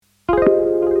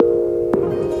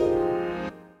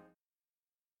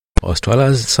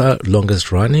Australia's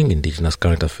longest-running Indigenous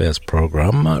Current Affairs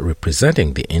program,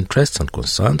 representing the interests and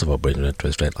concerns of Aboriginal and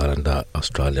Torres Strait Islander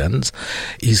Australians,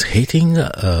 is hitting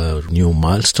a new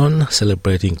milestone,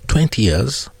 celebrating 20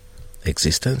 years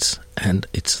existence and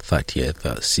its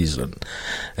 30th season.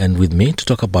 And with me to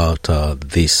talk about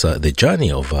the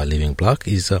journey of Living Black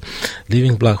is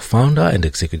Living Black founder and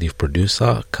executive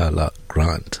producer Karla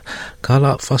Grant.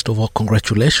 Karla, first of all,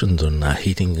 congratulations on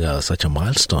hitting such a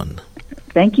milestone.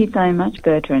 Thank you so much,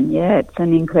 Bertrand. Yeah, it's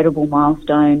an incredible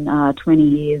milestone, 20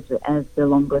 years as the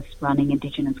longest-running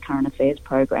Indigenous Current Affairs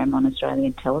program on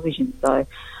Australian television. So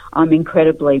I'm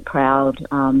incredibly proud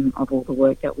of all the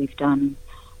work that we've done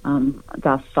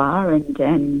thus far,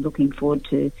 and looking forward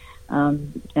to more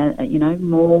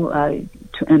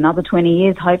another 20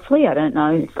 years. Hopefully, I don't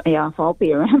know if I'll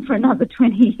be around for another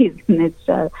 20 years in this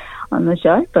on the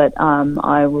show, but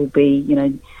I will be,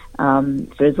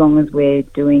 for as long as we're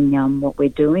doing what we're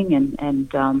doing, and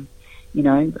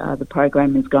the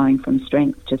program is going from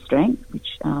strength to strength,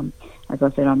 which, as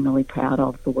I said, I'm really proud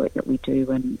of the work that we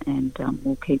do, and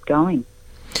we'll keep going.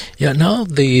 Yeah, now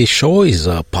the show is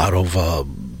part of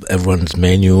everyone's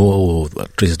menu, or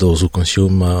at least those who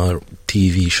consume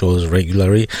TV shows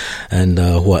regularly and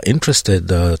who are interested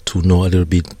to know a little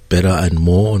bit better and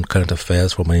more on current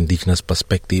affairs from an Indigenous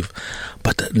perspective.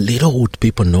 But little would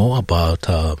people know about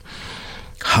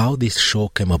how this show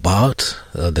came about,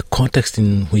 the context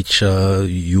in which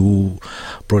you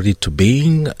brought it to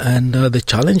being, and the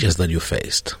challenges that you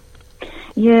faced.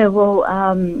 Yeah, well,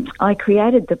 I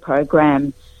created the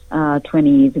program 20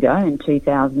 years ago in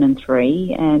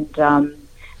 2003, and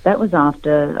that was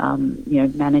after,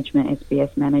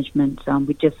 SBS management.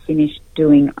 We just finished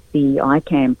doing the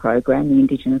ICAM program, the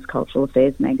Indigenous Cultural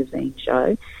Affairs magazine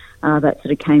show. That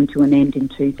sort of came to an end in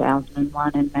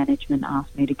 2001, and management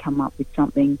asked me to come up with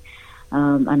something,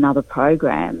 another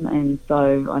program, and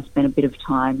so I spent a bit of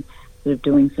time sort of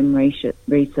doing some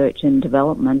research and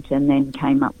development, and then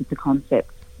came up with the concept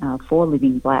for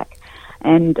Living Black.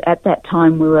 And at that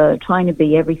time, we were trying to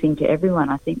be everything to everyone,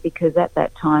 I think, because at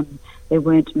that time there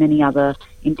weren't many other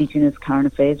Indigenous current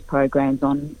affairs programs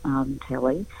on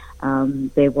telly.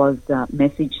 There was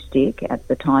Message Stick at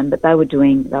the time, but they were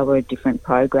a different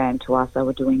program to us. They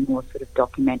were doing more sort of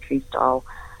documentary style,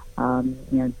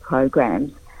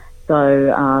 programs.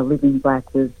 So Living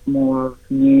Black was more of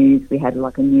news. We had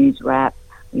like a news wrap.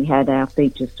 We had our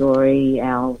feature story,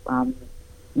 our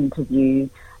interview.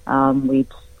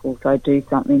 We'd also do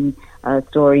something,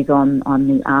 stories on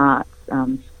the arts,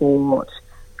 sport,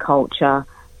 culture.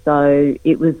 So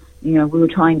it was, we were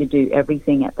trying to do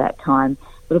everything at that time.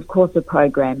 But of course the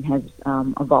program has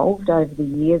evolved over the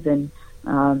years, and,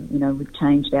 we've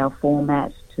changed our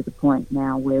format to the point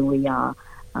now where we are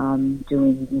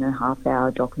doing, half-hour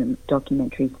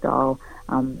documentary style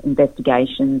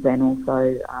investigations, and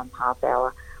also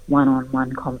half-hour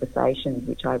one-on-one conversations,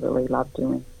 which I really love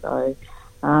doing. So,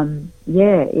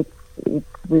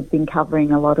 we've been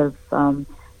covering a lot of,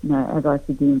 as I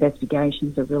said, the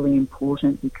investigations are really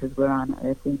important because we're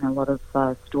unearthing a lot of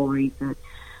stories that,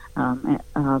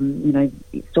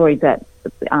 stories that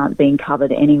aren't being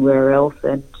covered anywhere else,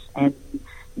 and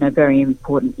very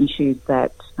important issues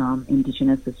that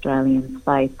Indigenous Australians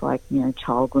face, like,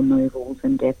 child removals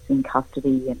and deaths in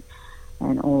custody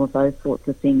and all of those sorts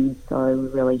of things. So we're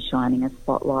really shining a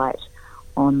spotlight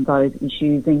on those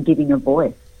issues and giving a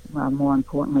voice, more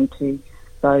importantly, to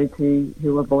those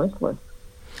who are voiceless.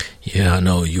 Yeah, I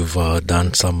know you've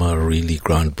done some really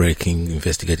groundbreaking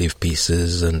investigative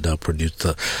pieces and produced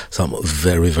some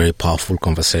very, very powerful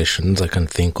conversations. I can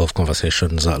think of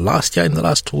conversations last year, in the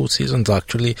last 2 seasons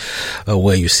actually,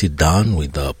 where you sit down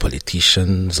with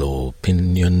politicians or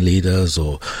opinion leaders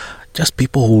or just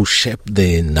people who shape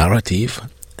the narrative,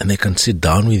 and they can sit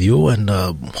down with you and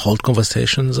hold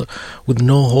conversations with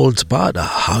no holds barred.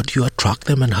 How do you attract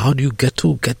them, and how do you get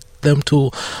them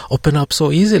to open up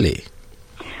so easily?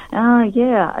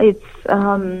 It's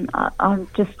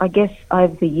I guess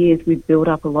over the years we've built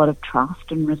up a lot of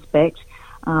trust and respect,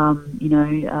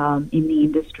 in the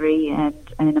industry and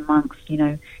amongst,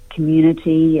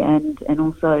 community and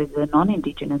also the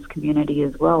non-Indigenous community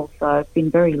as well. So I've been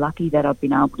very lucky that I've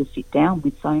been able to sit down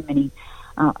with so many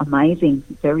amazing,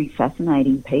 very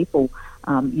fascinating people,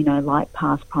 like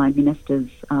past Prime Ministers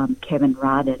Kevin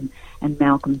Rudd and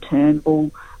Malcolm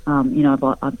Turnbull. I've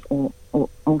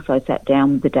also sat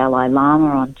down with the Dalai Lama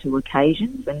on 2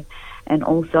 occasions, and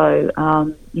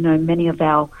also, many of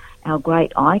our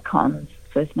great icons,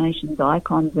 First Nations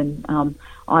icons and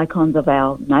icons of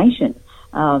our nation,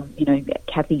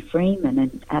 Kathy Freeman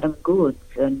and Adam Goods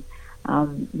and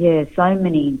so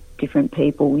many different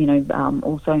people,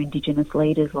 also Indigenous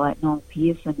leaders like Noel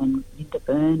Pearson and Linda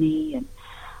Burney and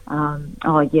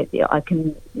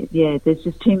there's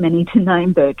just too many to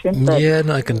name, Bertrand. But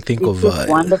I can think of... It's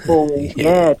wonderful,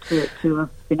 to have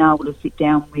been able to sit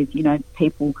down with,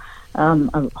 people,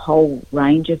 a whole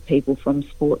range of people, from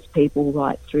sports people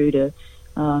right through to,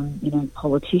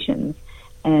 politicians.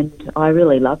 And I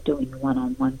really love doing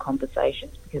one-on-one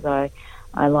conversations because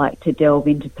I like to delve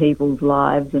into people's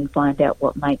lives and find out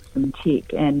what makes them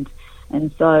tick. And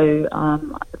so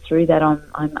through that,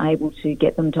 I'm able to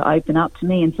get them to open up to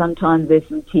me. And sometimes there's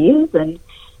some tears, and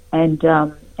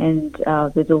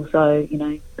there's also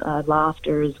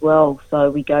laughter as well.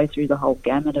 So we go through the whole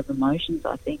gamut of emotions,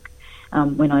 I think,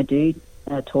 when I do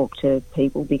talk to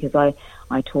people, because I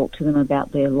talk to them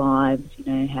about their lives,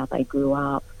 how they grew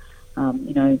up,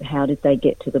 how did they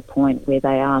get to the point where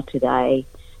they are today,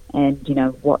 and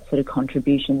what sort of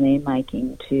contribution they're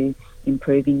making to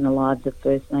improving the lives of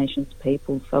First Nations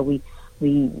people. So we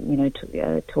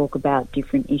talk about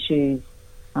different issues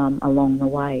along the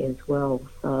way as well.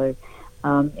 So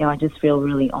I just feel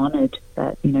really honoured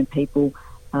that people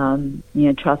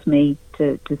trust me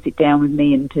to sit down with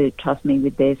me and to trust me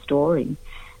with their story.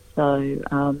 So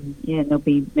there'll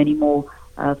be many more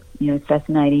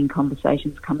fascinating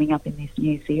conversations coming up in this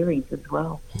new series as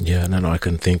well. I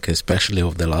can think especially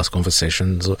of the last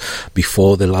conversations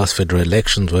before the last federal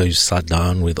elections, where you sat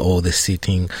down with all the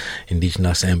sitting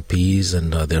Indigenous MPs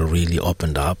and they really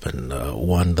opened up, and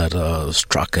one that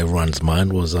struck everyone's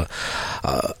mind was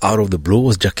out of the blue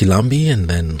was Jackie Lambie, and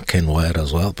then Ken Wyatt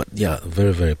as well. But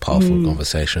very, very powerful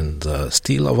conversations,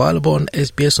 still available on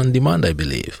SBS On Demand, I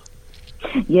believe.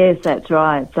 Yes, that's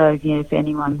right. So, if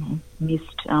anyone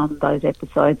missed those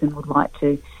episodes and would like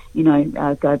to,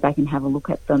 go back and have a look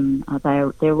at them,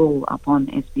 they're all up on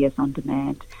SBS On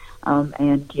Demand.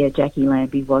 Jackie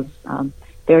Lambie was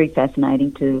very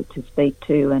fascinating to speak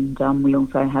to, and we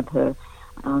also have her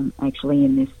actually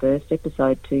in this first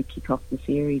episode to kick off the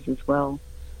series as well.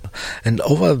 And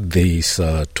over this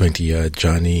 20-year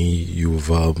journey, you've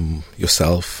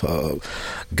yourself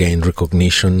gained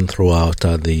recognition throughout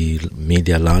the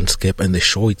media landscape and the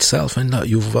show itself, and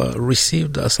you've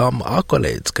received some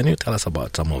accolades. Can you tell us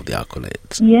about some of the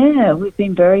accolades? Yeah, we've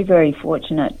been very, very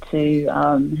fortunate to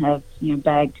have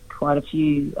bagged quite a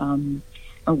few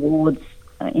awards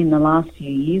in the last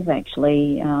few years,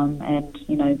 actually.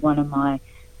 And one of my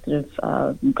sort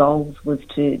of goals was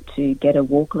to get a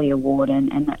Walkley Award,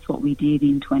 and that's what we did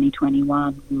in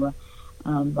 2021. We were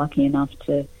lucky enough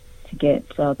to get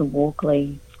the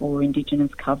Walkley for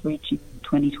Indigenous coverage in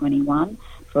 2021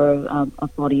 for a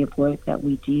body of work that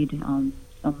we did, some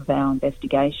of our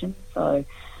investigations. So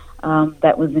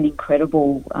that was an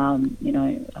incredible,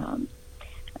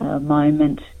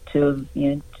 moment to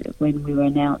when we were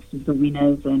announced as the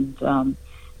winners, and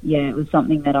it was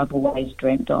something that I've always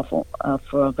dreamt of for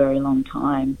a very long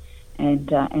time, and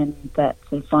that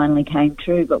sort of finally came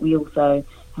true. But we also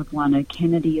have won a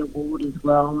Kennedy Award as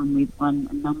well, and we've won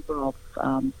a number of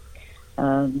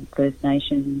First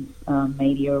Nations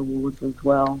media awards as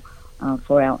well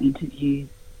for our interviews,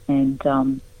 and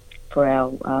for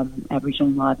our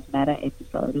Aboriginal Lives Matter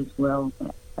episode as well.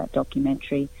 That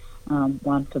documentary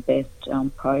won for Best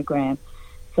Program.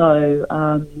 So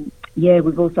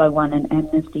we've also won an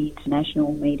Amnesty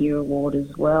International Media Award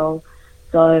as well.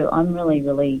 So I'm really,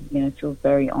 really, feel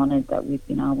very honoured that we've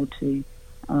been able to,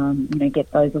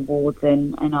 get those awards,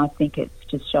 and I think it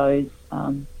just shows,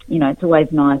 it's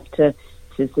always nice to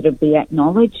sort of be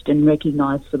acknowledged and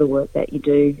recognised for the work that you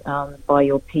do by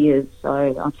your peers. So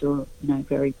I feel,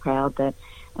 very proud that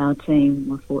our team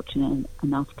were fortunate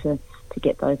enough to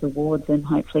get those awards, and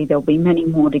hopefully there'll be many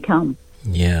more to come.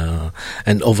 Yeah,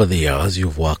 and over the years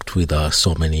you've worked with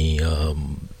so many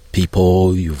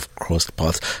people, you've crossed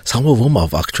paths, some of whom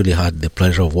I've actually had the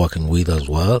pleasure of working with as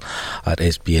well at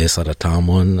SBS at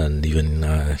Atamon, and even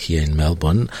here in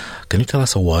Melbourne. Can you tell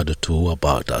us a word or two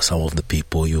about some of the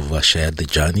people you've shared the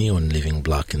journey on Living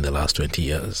Black in the last 20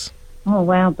 years? Oh,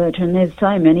 wow, Bertrand, there's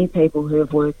so many people who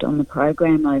have worked on the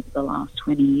program over the last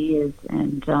 20 years,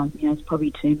 and, it's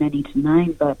probably too many to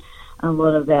name, but a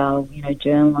lot of our,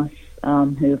 journalists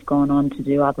who have gone on to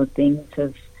do other things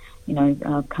have,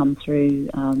 come through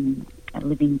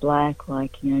Living Black,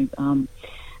 like,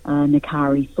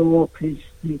 Nakari Thorpe,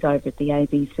 who's over at the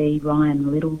ABC,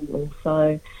 Ryan Little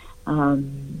also.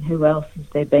 Who else has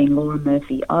there been? Laura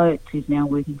Murphy Oates, who's now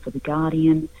working for The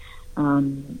Guardian.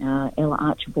 Ella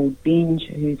Archibald Binge,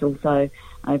 who's also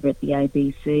over at the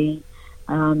ABC.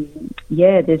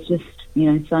 There's just,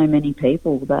 so many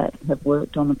people that have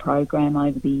worked on the program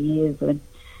over the years, and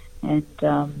and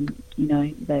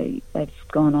they've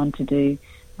gone on to do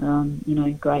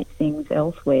great things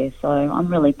elsewhere. So I'm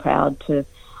really proud to,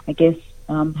 I guess,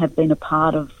 have been a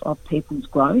part of people's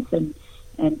growth and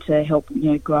to help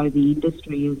grow the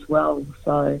industry as well.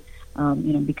 So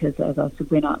because as I said,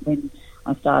 when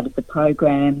I started the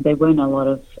program, there weren't a lot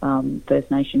of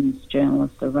First Nations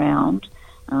journalists around,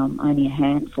 only a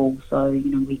handful. So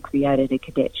we created a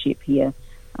cadetship here,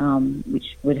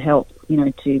 which would help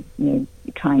to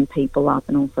train people up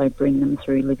and also bring them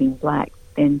through Living Black.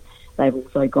 Then they've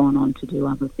also gone on to do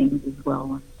other things as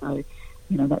well, and so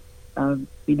that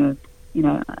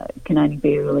can only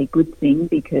be a really good thing,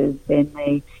 because then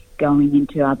they're going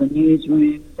into other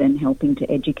newsrooms and helping to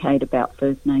educate about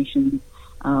First Nations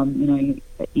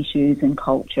issues and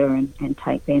culture, and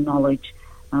take their knowledge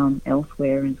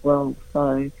elsewhere as well.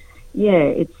 So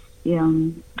it's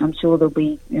I'm sure there'll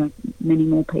be many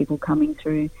more people coming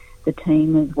through the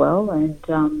team as well, and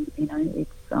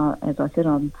it's as I said,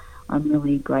 I'm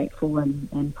really grateful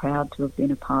and proud to have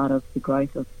been a part of the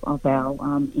growth of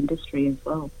our industry as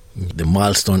well. The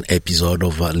milestone episode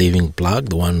of Living Black,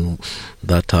 the one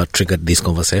that triggered this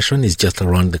conversation, is just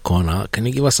around the corner. Can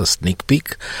you give us a sneak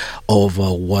peek of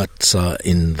what's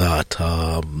in that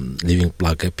Living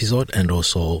Black episode, and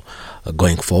also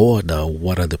going forward,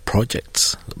 what are the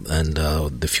projects and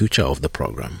the future of the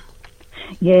program?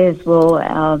 Yes, well,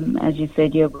 as you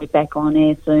said, we're back on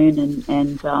air soon,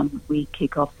 and we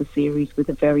kick off the series with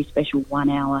a very special 1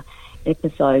 hour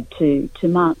episode to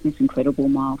mark this incredible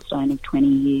milestone of 20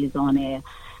 years on air,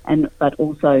 but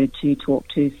also to talk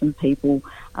to some people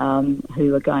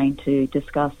who are going to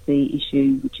discuss the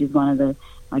issue, which is one of the,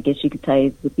 I guess you could say,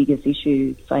 is the biggest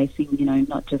issue facing,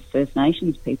 not just First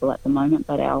Nations people at the moment,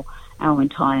 but our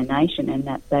entire nation, and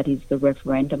that is the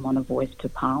referendum on a voice to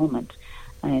Parliament.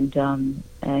 And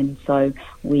so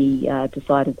we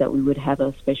decided that we would have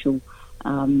a special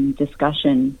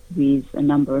discussion with a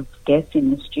number of guests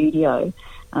in the studio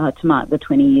to mark the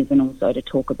 20 years, and also to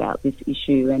talk about this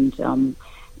issue. And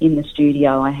in the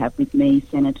studio I have with me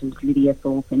Senators Lydia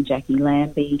Thorpe and Jackie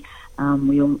Lambie.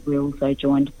 We're also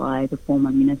joined by the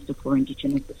former Minister for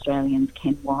Indigenous Australians,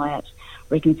 Ken Wyatt,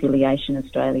 Reconciliation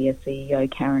Australia CEO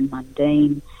Karen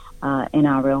Mundine,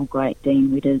 NRL great Dean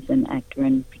Witters, and actor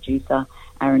and producer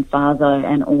Aaron Farzo,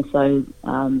 and also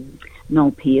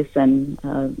Noel Pearson,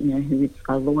 who is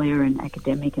a lawyer and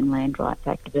academic and land rights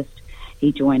activist.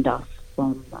 He joined us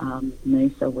from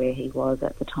Noosa, where he was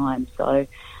at the time. So,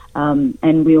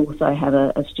 and we also have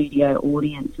a studio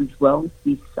audience as well,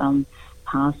 with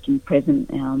past and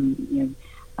present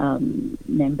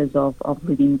members of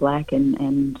Living Black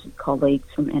and colleagues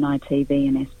from NITV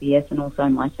and SBS, and also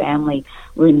my family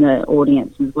were in the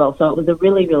audience as well. So it was a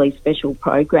really, really special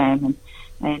program,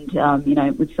 and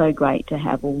it was so great to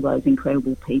have all those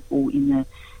incredible people in the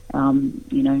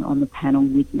on the panel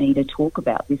with me to talk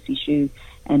about this issue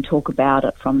and talk about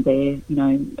it from their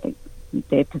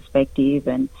perspective,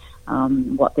 and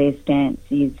what their stance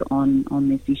is on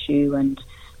this issue.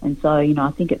 And so,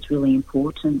 I think it's really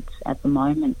important at the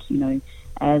moment,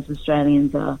 as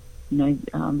Australians are,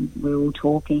 we're all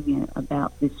talking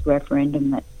about this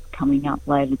referendum that's coming up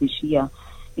later this year.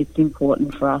 It's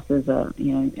important for us as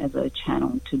a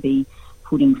channel to be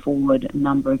putting forward a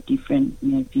number of different,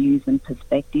 views and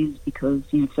perspectives, because,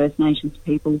 First Nations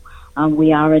people,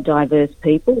 we are a diverse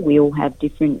people. We all have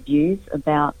different views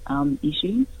about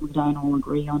issues. We don't all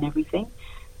agree on everything.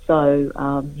 So,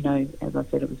 as I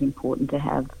said, it was important to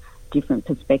have different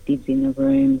perspectives in the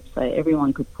room so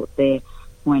everyone could put their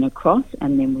point across,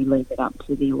 and then we leave it up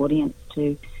to the audience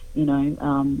to,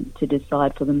 to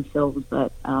decide for themselves.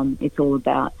 But it's all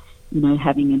about,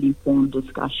 having an informed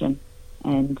discussion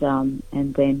and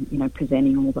then,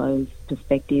 presenting all those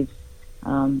perspectives,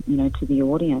 to the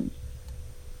audience.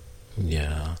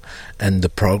 Yeah. And the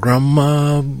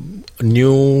program,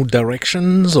 new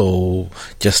directions, or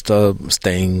just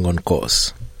staying on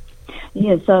course?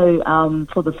 Yeah, so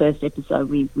for the first episode,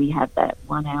 we have that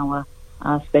 1 hour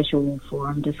special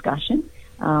forum discussion,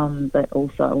 but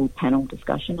also panel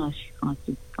discussion,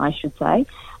 I should say.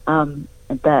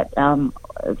 But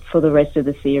for the rest of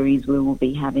the series, we will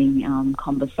be having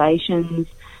conversations.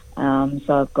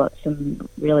 So I've got some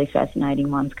really fascinating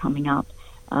ones coming up.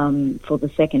 For the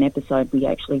second episode, we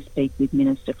actually speak with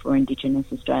Minister for Indigenous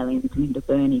Australians, Linda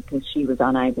Burney, because she was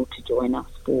unable to join us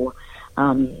for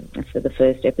the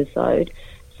first episode.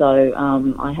 So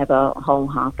I have a whole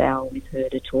half hour with her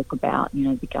to talk about,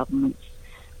 the government's,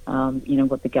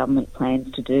 what the government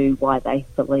plans to do, why they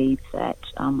believe that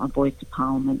a voice to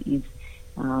Parliament is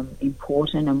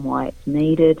important and why it's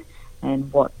needed,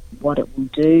 and what it will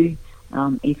do,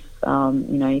 if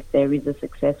there is a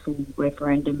successful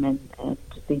referendum and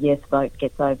the yes vote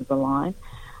gets over the line.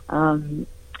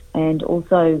 And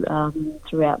also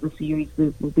throughout the series,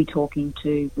 we'll be talking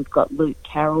to. We've got Luke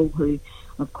Carroll, who,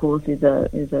 of course, is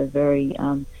a very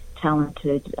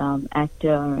talented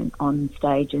actor and on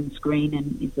stage and screen,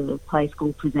 and is a play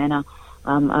school presenter.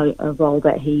 A role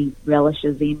that he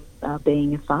relishes in,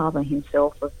 being a father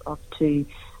himself of two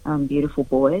beautiful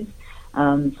boys.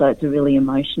 So it's a really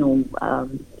emotional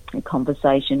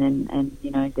conversation, and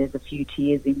there's a few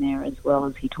tears in there as well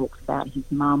as he talks about his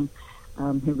mum,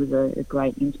 who was a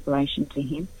great inspiration to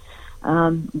him.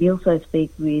 We also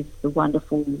speak with the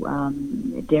wonderful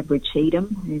Deborah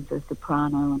Cheatham, who's a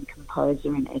soprano and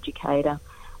composer and educator,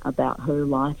 about her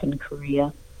life and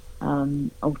career.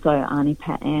 Also Arnie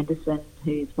Pat Anderson,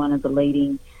 who's one of the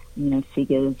leading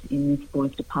figures in this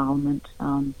Voice to Parliament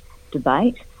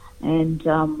debate. And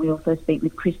we also speak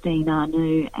with Christine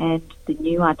Arnoux, and the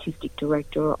new artistic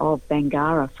director of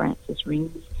Bangara, Francis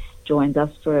Rings, joins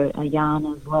us for a yarn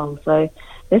as well. So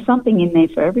there's something in there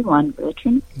for everyone,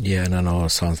 Bertrand. Yeah, no,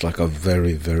 sounds like a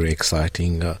very, very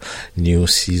exciting new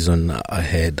season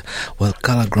ahead. Well,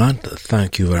 Karla Grant,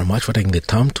 thank you very much for taking the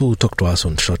time to talk to us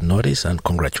on short notice, and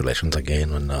congratulations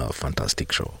again on a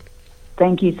fantastic show.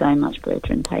 Thank you so much,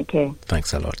 Bertrand. Take care.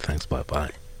 Thanks a lot. Thanks.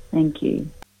 Bye-bye. Thank you.